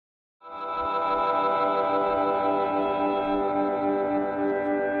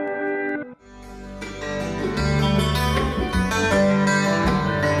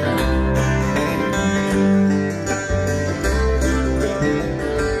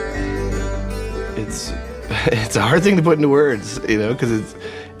it's a hard thing to put into words, because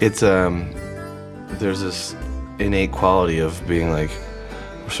there's this innate quality of being like,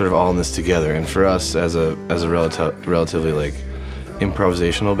 we're sort of all in this together. And for us, as a relatively like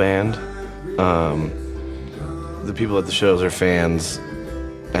improvisational band, the people at the shows are fans,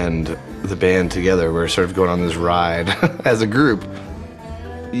 and the band together, we're sort of going on this ride as a group.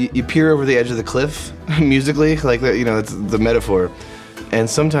 You peer over the edge of the cliff musically, like that, it's the metaphor. And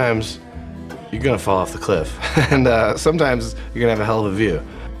sometimes you're gonna fall off the cliff, and sometimes you're gonna have a hell of a view.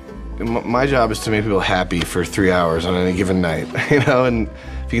 My job is to make people happy for 3 hours on any given night, and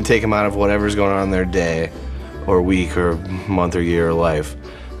if you can take them out of whatever's going on in their day, or week, or month, or year, or life,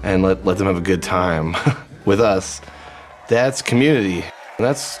 and let them have a good time with us, that's community. And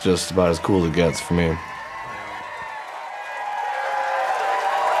that's just about as cool as it gets for me.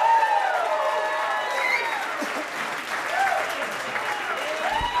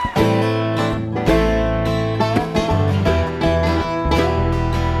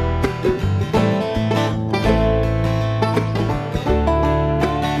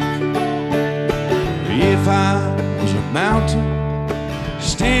 If I was a mountain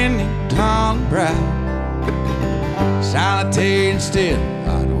standing tall and proud, solitary and still,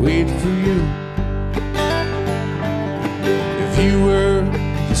 I'd wait for you. If you were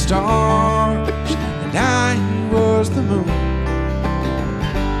the stars and I was the moon,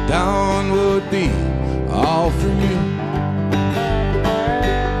 dawn would be all for you.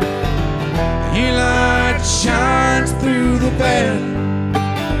 Your light shines through the valley,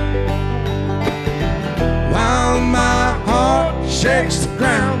 while my heart shakes the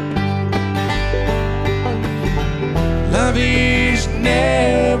ground. Love is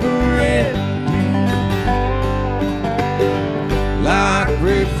never ending, like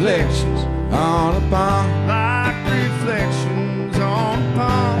reflections on a pond. Like reflections on a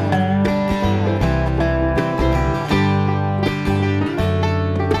pond.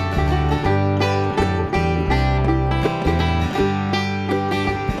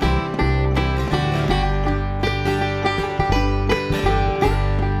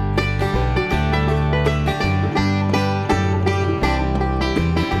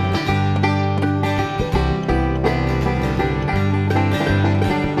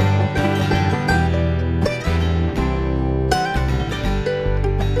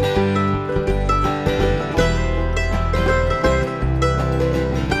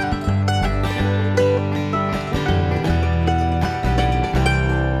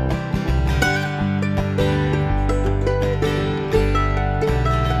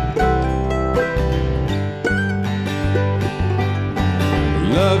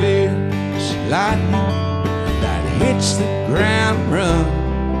 Love is lightning that hits the ground, run,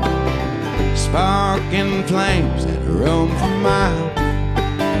 sparking flames that roam for miles.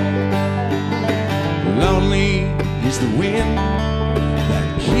 Lonely is the wind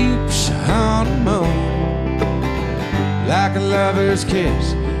that keeps on the moon, like a lover's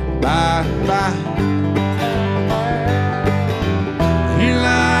kiss by and by. Your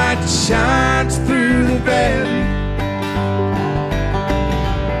light shines through the valley,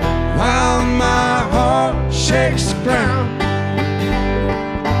 while my heart shakes the ground.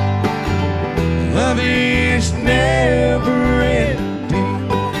 Love is never ending,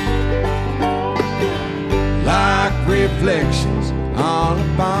 like reflections on a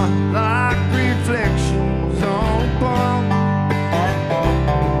pond. Like reflections on a pond.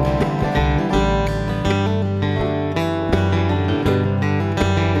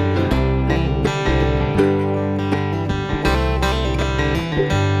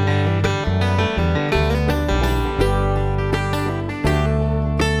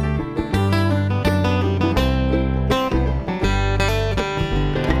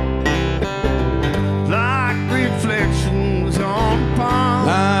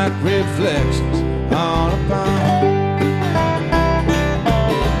 Reflections on a pond.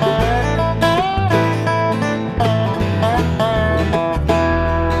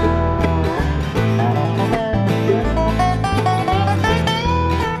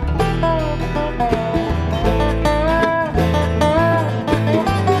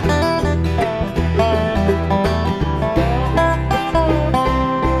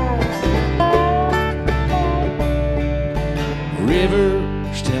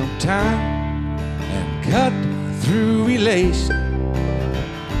 Rivers tell time and cut through elation,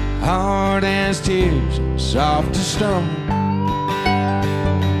 hard as tears, soft as stone.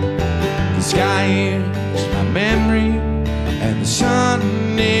 The sky is my memory, and the sun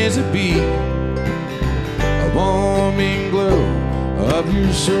is a beat, a warming glow of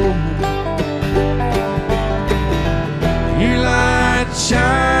your soul. Your light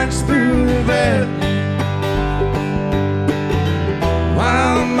shines through the valley,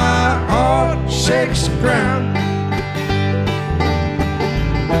 shakes the ground.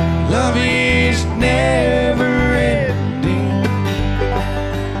 Love is never ending,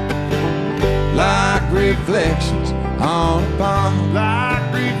 like reflections on a pond.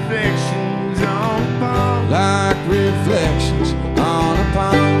 Like reflections on a pond. Like reflections on a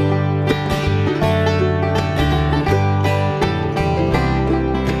pond.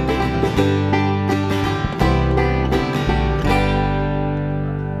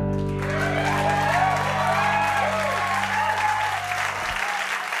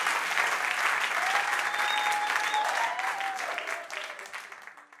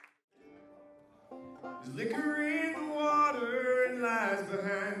 There's liquor in the water and lies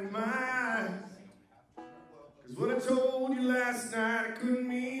behind my eyes. 'Cause what I told you last night, I couldn't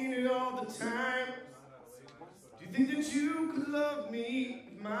mean it all the time. Do you think that you could love me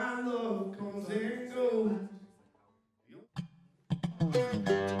if my love comes and goes?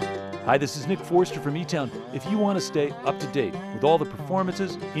 Hi, this is Nick Forster from eTown. If you want to stay up to date with all the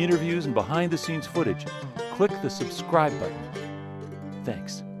performances, interviews, and behind-the-scenes footage, click the subscribe button.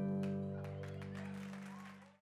 Thanks.